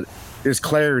team, but there's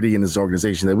clarity in this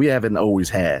organization that we haven't always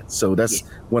had. So that's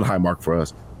one high mark for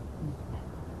us.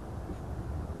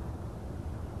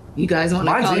 You guys want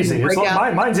to Mine's easy.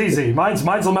 Mine's easy. Mine's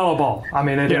LaMelo Ball. I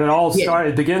mean,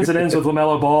 it begins and ends with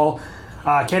LaMelo Ball.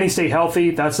 Can he stay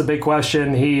healthy? That's the big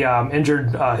question. He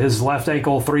injured his left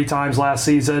ankle 3 times last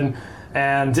season,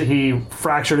 and he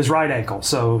fractured his right ankle.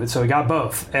 So he got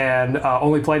both, and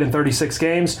only played in 36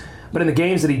 games. But in the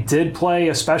games that he did play,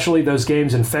 especially those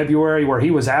games in February where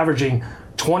he was averaging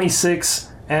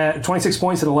 26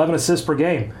 points and 11 assists per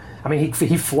game. I mean,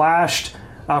 he flashed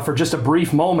for just a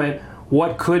brief moment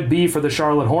what could be for the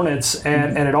Charlotte Hornets,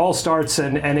 and it all starts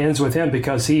and ends with him,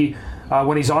 because he,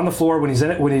 when he's on the floor, when he's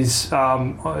in his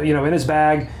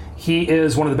bag, he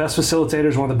is one of the best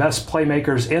facilitators, one of the best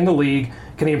playmakers in the league.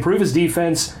 Can he improve his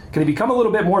defense? Can he become a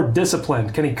little bit more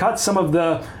disciplined? Can he cut some of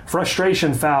the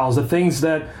frustration fouls, the things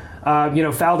that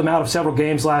fouled him out of several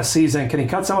games last season? Can he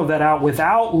cut some of that out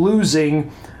without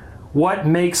losing what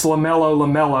makes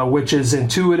LaMelo, which is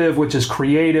intuitive, which is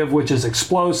creative, which is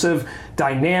explosive,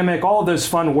 dynamic, all of those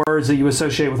fun words that you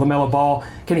associate with LaMelo Ball?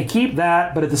 Can he keep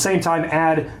that, but at the same time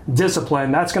add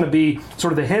discipline? That's going to be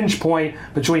sort of the hinge point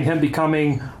between him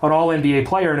becoming an all-NBA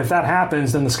player. And if that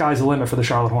happens, then the sky's the limit for the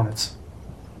Charlotte Hornets.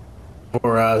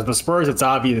 For the Spurs, it's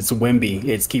obvious it's Wemby.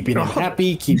 It's keeping him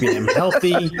happy, keeping him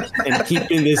healthy, and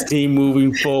keeping this team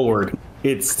moving forward.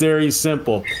 It's very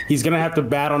simple. He's going to have to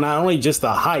battle not only just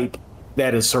the hype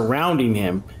that is surrounding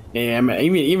him, and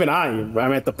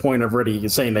I'm at the point of already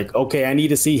saying, like, okay, I need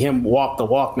to see him walk the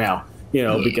walk now,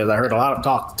 because I heard a lot of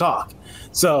talk.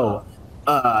 So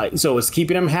it's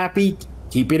keeping him happy,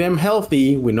 keeping him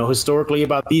healthy. We know historically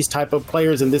about these type of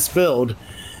players in this field,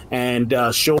 and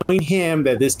showing him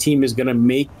that this team is going to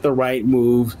make the right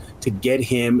move to get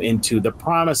him into the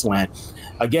promised land.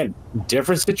 Again,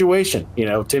 different situation.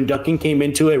 Tim Duncan came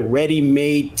into a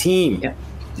ready-made team. Yeah,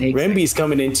 exactly. Wemby's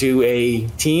coming into a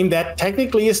team that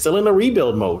technically is still in a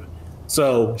rebuild mode.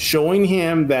 So showing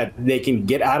him that they can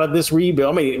get out of this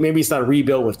rebuild. I mean, maybe it's not a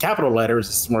rebuild with capital letters,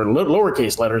 it's more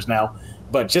lowercase letters now.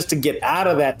 But just to get out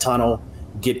of that tunnel,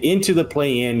 get into the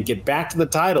play-in, get back to the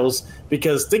titles.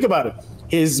 Because think about it.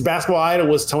 His basketball idol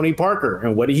was Tony Parker.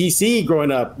 And what did he see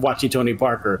growing up watching Tony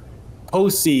Parker?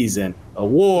 Postseason,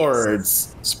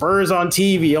 awards, Spurs on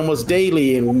TV almost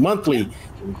daily and monthly,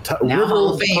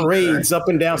 river parades up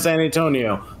and down San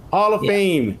Antonio, Hall of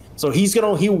Fame. So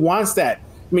he wants that.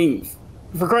 I mean,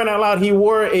 for crying out loud, he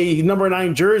wore a number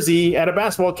 9 jersey at a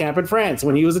basketball camp in France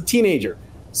when he was a teenager.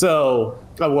 So,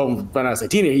 when I say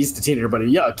teenager, he's the teenager, but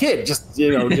a kid, just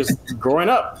growing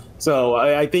up. So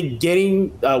I think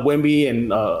getting Wemby and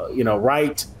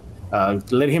right,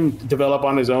 let him develop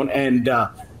on his own, and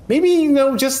maybe,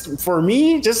 just for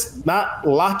me, just not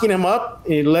locking him up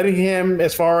and letting him,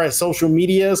 as far as social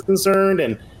media is concerned,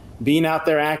 and being out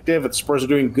there active. The Spurs are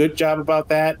doing a good job about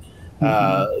that.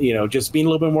 Just being a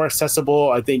little bit more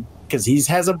accessible, I think, because he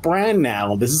has a brand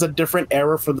now. This is a different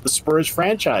era for the Spurs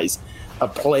franchise. A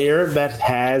player that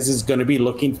is going to be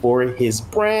looking for his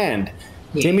brand.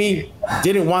 Yeah. Timmy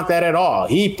didn't want that at all.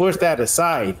 He pushed that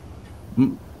aside.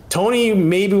 Tony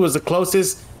maybe was the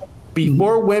closest.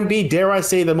 Before Wemby, dare I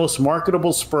say, the most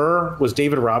marketable Spur was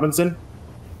David Robinson.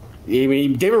 I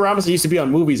mean, David Robinson used to be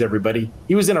on movies, everybody.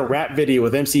 He was in a rap video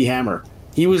with MC Hammer.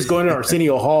 He was going to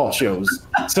Arsenio Hall shows.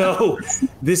 So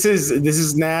this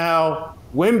is now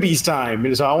Wemby's time.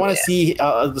 And so I want to see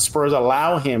the Spurs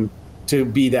allow him to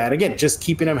be that. Again, just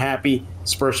keeping him happy.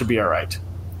 Spurs should be all right.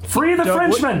 Free the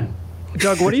Frenchman.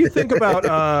 Doug, what do you think about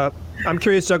I'm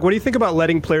curious, Doug, what do you think about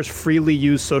letting players freely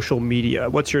use social media?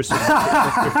 What's your suggestion?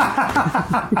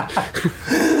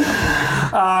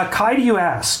 Kai, do you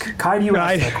ask?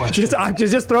 That question? I'm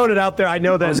just throwing it out there. I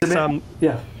know that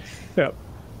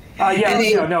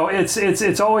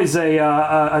it's always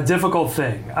a difficult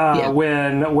thing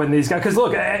when these guys, because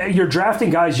look, you're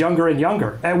drafting guys younger and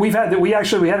younger, and we had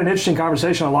an interesting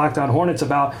conversation on Locked On Hornets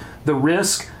about the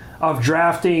risk of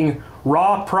drafting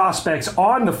raw prospects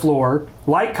on the floor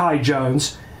like Kai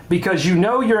Jones, because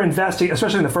you're investing,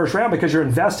 especially in the first round, because you're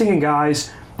investing in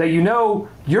guys that you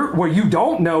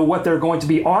don't know what they're going to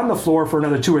be on the floor for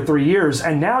another 2 or 3 years,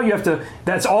 and now you have to.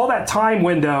 That's all that time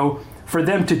window for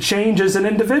them to change as an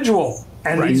individual.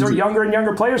 And these are younger and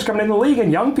younger players coming in the league,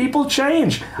 and young people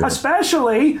change,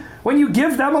 especially when you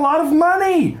give them a lot of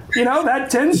money.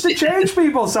 That tends to change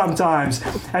people sometimes.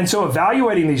 And so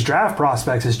evaluating these draft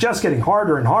prospects is just getting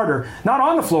harder and harder. Not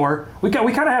on the floor. We kind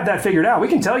of have that figured out. We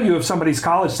can tell you if somebody's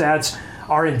college stats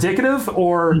are indicative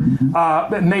or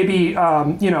maybe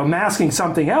masking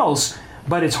something else.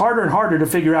 But it's harder and harder to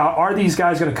figure out, are these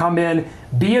guys going to come in,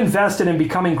 be invested in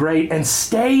becoming great, and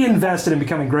stay invested in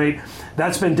becoming great?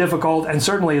 That's been difficult, and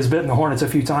certainly has bitten the Hornets a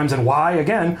few times, and why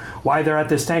they're at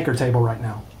this tanker table right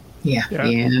now. Yeah.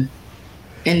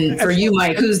 And for you,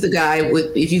 Mike, who's the guy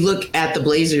if you look at the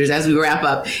Blazers as we wrap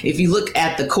up, if you look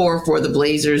at the core for the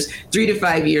Blazers 3 to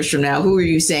 5 years from now, who are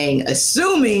you saying,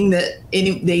 assuming that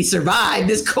they survive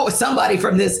this core, somebody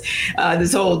from this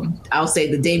whole, I'll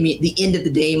say the end of the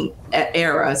Dame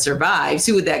era survives,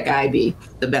 who would that guy be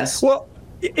the best? Well,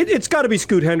 it's got to be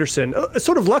Scoot Henderson.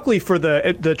 Sort of luckily for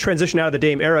the transition out of the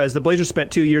Dame era, is the Blazers spent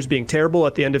 2 years being terrible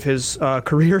at the end of his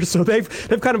career, so they've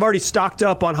kind of already stocked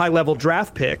up on high level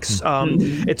draft picks.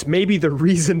 It's maybe the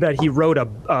reason that he wrote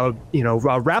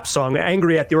a rap song,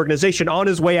 angry at the organization, on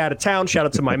his way out of town. Shout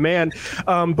out to my man.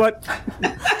 But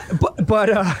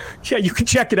yeah, you can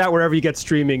check it out wherever you get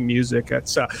streaming music.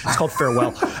 It's called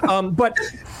Farewell. But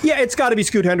yeah, it's got to be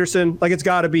Scoot Henderson. Like, it's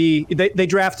got to be. They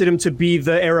drafted him to be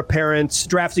the heir apparent.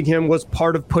 Drafting him was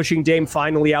part of pushing Dame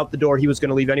finally out the door. He was going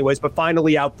to leave anyways, but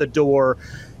finally out the door.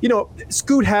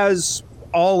 Scoot has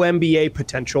all NBA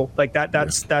potential. Like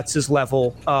that's his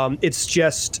level. It's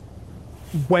just,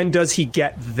 when does he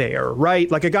get there,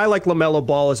 right? Like a guy like LaMelo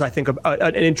Ball is, I think,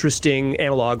 an interesting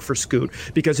analog for Scoot,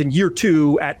 because in year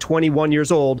 2, at 21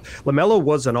 years old, LaMelo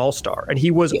was an all-star, and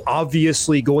he was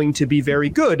obviously going to be very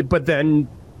good, but then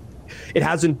he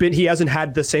hasn't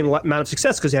had the same amount of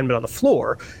success because he hadn't been on the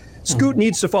floor. Scoot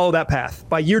needs to follow that path.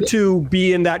 By year 2,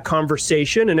 be in that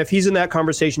conversation. And if he's in that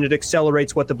conversation, it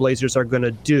accelerates what the Blazers are going to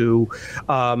do.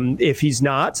 If he's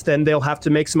not, then they'll have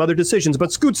to make some other decisions.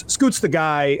 But Scoot's the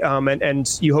guy,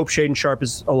 and you hope Shaedon Sharpe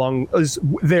is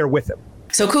there with him.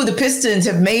 So cool. The Pistons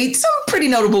have made some pretty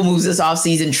notable moves this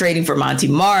offseason, trading for Monty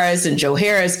Morris and Joe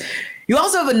Harris. You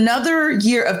also have another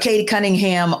year of Cade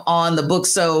Cunningham on the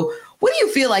books. So what do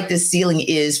you feel like the ceiling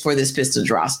is for this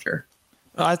Pistons roster?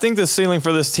 I think the ceiling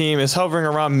for this team is hovering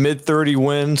around mid-30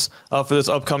 wins for this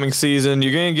upcoming season.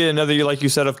 You're going to get another year, like you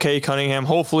said, of Cade Cunningham,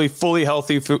 hopefully fully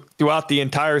healthy throughout the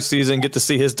entire season, get to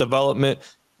see his development.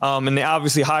 And they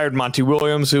obviously hired Monty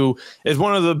Williams, who is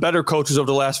one of the better coaches over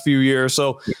the last few years.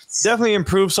 So definitely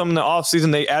improved some in the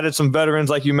offseason. They added some veterans,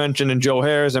 like you mentioned, in Joe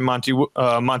Harris and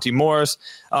Monty Morris.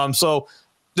 So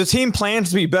the team plans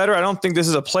to be better. I don't think this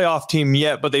is a playoff team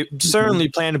yet, but they certainly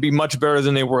plan to be much better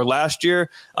than they were last year.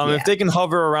 If they can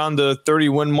hover around the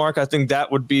 30-win mark, I think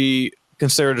that would be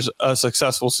considered a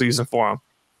successful season for them.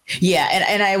 Yeah,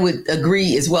 and I would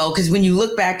agree as well, because when you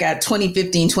look back at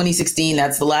 2015, 2016,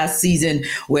 that's the last season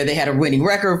where they had a winning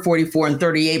record,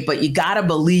 44-38. But you got to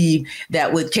believe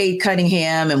that with Cade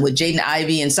Cunningham and with Jaden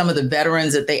Ivey and some of the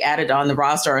veterans that they added on the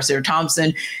roster, Arthur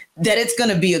Thompson, that it's going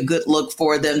to be a good look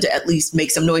for them to at least make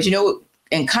some noise.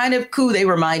 And kind of cool, they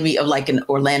remind me of like an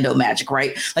Orlando Magic,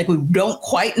 right? Like, we don't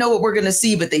quite know what we're going to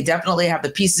see, but they definitely have the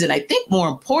pieces. And I think more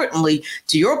importantly,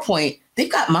 to your point, they've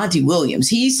got Monty Williams.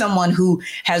 He's someone who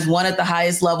has won at the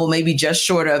highest level, maybe just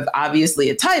short of obviously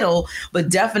a title, but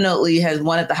definitely has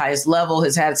won at the highest level,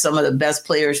 has had some of the best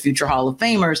players, future Hall of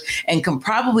Famers, and can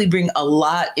probably bring a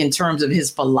lot in terms of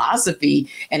his philosophy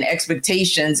and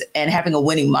expectations and having a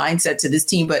winning mindset to this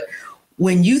team. But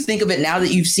when you think of it, now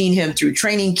that you've seen him through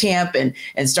training camp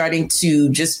and starting to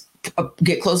just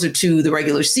get closer to the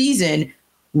regular season,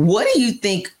 what do you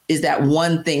think is that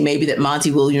one thing maybe that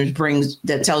Monty Williams brings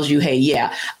that tells you, hey,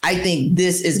 yeah, I think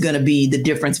this is going to be the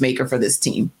difference maker for this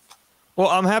team? Well,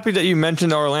 I'm happy that you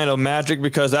mentioned the Orlando Magic,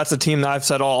 because that's a team that I've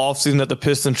said all offseason that the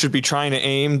Pistons should be trying to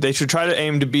aim. They should try to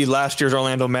aim to be last year's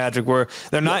Orlando Magic, where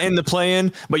they're not in the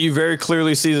play-in, but you very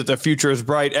clearly see that their future is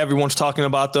bright. Everyone's talking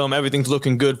about them. Everything's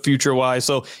looking good future-wise.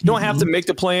 So you don't have to make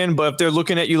the play-in, but if they're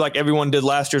looking at you like everyone did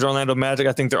last year's Orlando Magic,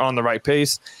 I think they're on the right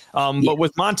pace. But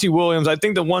with Monty Williams, I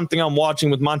think the one thing I'm watching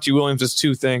with Monty Williams is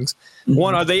two things.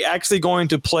 One, are they actually going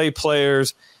to play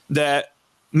players that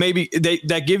maybe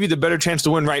that give you the better chance to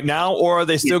win right now, or are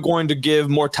they still going to give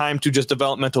more time to just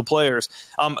developmental players?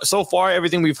 So far,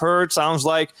 everything we've heard sounds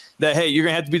like that, hey, you're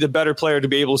going to have to be the better player to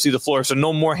be able to see the floor. So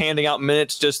no more handing out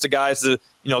minutes just to guys that,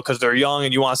 because they're young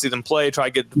and you want to see them play, try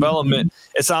to get development.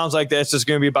 It sounds like that's just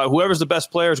going to be about whoever's the best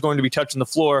player is going to be touching the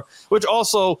floor, which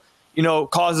also,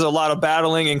 causes a lot of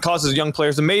battling and causes young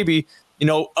players to maybe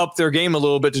up their game a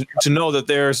little bit to know that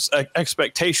there's an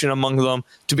expectation among them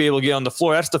to be able to get on the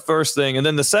floor. That's the first thing. And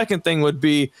then the second thing would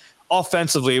be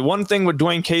offensively. One thing with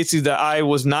Dwayne Casey that I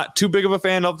was not too big of a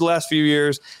fan of the last few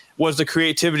years was the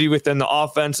creativity within the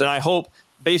offense. And I hope,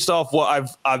 based off what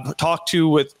I've talked to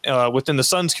within the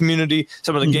Suns community,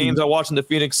 some of the games I watched in the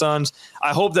Phoenix Suns,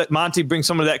 I hope that Monty brings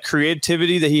some of that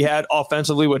creativity that he had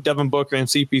offensively with Devin Booker and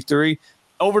CP3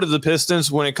 over to the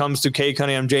Pistons when it comes to Cade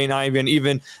Cunningham, Jaden Ivey, and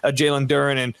even Jalen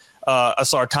Duren and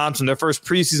Asar Thompson. Their first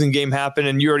preseason game happened,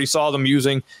 and you already saw them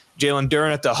using Jalen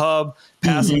Duren at the hub,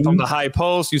 passing from the high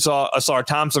post. You saw Asar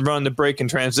Thompson run the break and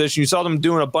transition. You saw them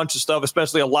doing a bunch of stuff,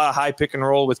 especially a lot of high pick and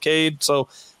roll with Cade. So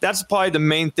that's probably the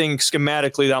main thing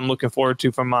schematically that I'm looking forward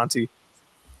to from Monty.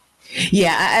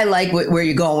 Yeah, I like where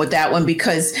you're going with that one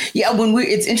because,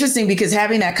 it's interesting because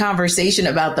having that conversation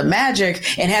about the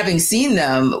Magic and having seen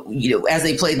them, as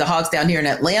they played the Hawks down here in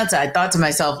Atlanta, I thought to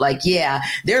myself, like, yeah,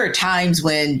 there are times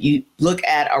when you look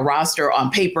at a roster on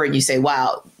paper and you say,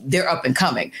 wow, they're up and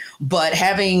coming. But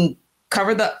having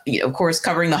covering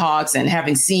the Hawks and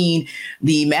having seen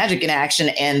the Magic in action,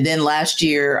 and then last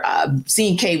year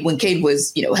seeing Cade when Cade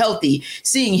was healthy,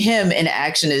 seeing him in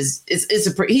action he's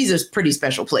a pretty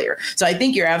special player. So I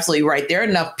think you're absolutely right. There are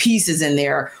enough pieces in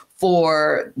there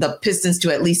for the Pistons to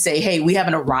at least say, hey, we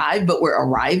haven't arrived, but we're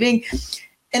arriving.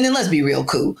 And then let's be real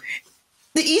cool.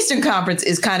 The Eastern Conference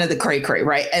is kind of the cray-cray,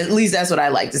 right? At least that's what I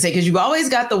like to say, because you've always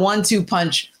got the 1-2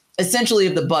 punch essentially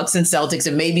of the Bucks and Celtics,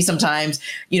 and maybe sometimes,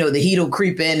 the Heat will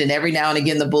creep in, and every now and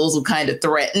again the Bulls will kind of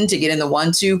threaten to get in the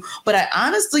 1-2. But I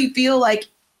honestly feel like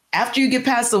after you get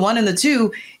past the 1 and the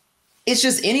 2, it's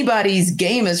just anybody's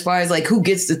game as far as like who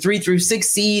gets the 3 through 6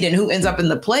 seed and who ends up in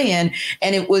the play-in.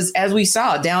 And it was, as we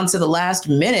saw, down to the last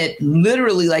minute,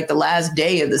 literally like the last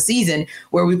day of the season,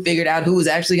 where we figured out who was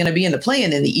actually going to be in the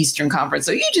play-in in the Eastern Conference.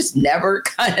 So you just never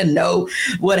kind of know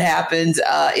what happens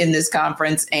in this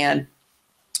conference. And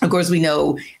of course, we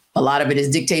know a lot of it is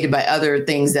dictated by other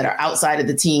things that are outside of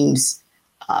the team's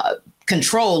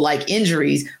control, like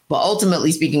injuries. But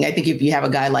ultimately speaking, I think if you have a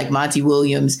guy like Monty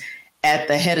Williams at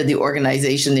the head of the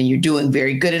organization, then you're doing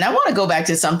very good. And I want to go back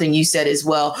to something you said as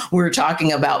well. We were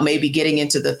talking about maybe getting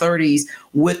into the 30s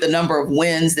with the number of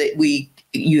wins that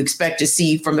you expect to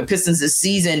see from the Pistons this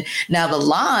season. Now, the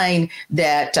line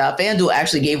that FanDuel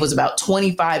actually gave was about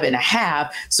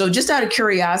 25.5. So just out of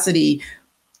curiosity,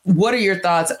 what are your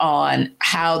thoughts on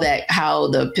how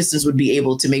the Pistons would be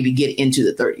able to maybe get into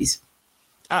the 30s?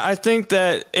 I think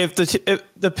that if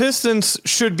the Pistons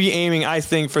should be aiming, I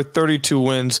think, for 32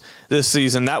 wins this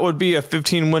season. That would be a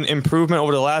 15-win improvement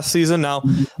over the last season. Now,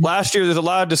 last year, there's a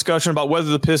lot of discussion about whether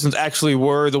the Pistons actually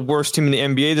were the worst team in the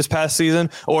NBA this past season,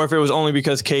 or if it was only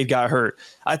because Cade got hurt.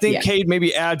 I think Cade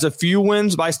maybe adds a few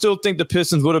wins, but I still think the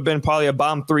Pistons would have been probably a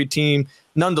bottom 3 team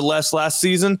nonetheless last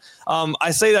season.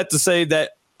 I say that to say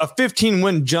that a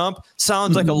 15-win jump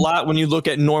sounds like a lot when you look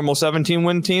at normal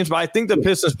 17-win teams, but I think the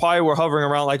Pistons probably were hovering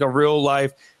around like a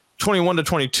real-life 21 to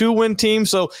 22-win team.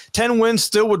 So 10 wins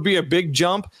still would be a big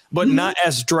jump, but not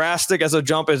as drastic as a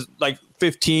jump as like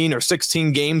 15 or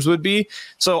 16 games would be.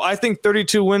 So I think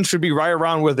 32 wins should be right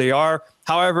around where they are.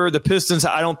 However, the Pistons,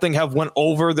 I don't think, have went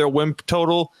over their win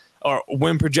total or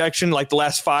win projection like the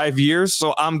last 5 years.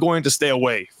 So I'm going to stay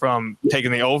away from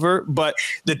taking the over. But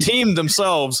the team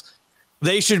themselves,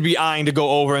 they should be eyeing to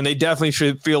go over, and they definitely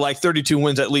should feel like 32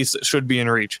 wins at least should be in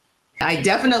reach. I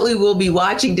definitely will be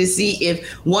watching to see if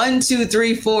 1, 2,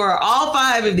 3, 4, all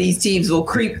 5 of these teams will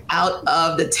creep out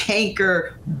of the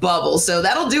tanker bubble. So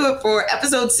that'll do it for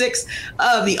episode 6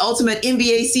 of the Ultimate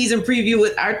NBA Season Preview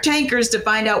with our tankers. To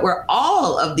find out where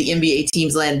all of the NBA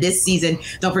teams land this season,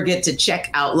 don't forget to check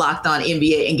out Locked On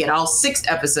NBA and get all 6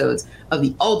 episodes of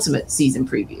the Ultimate Season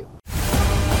Preview.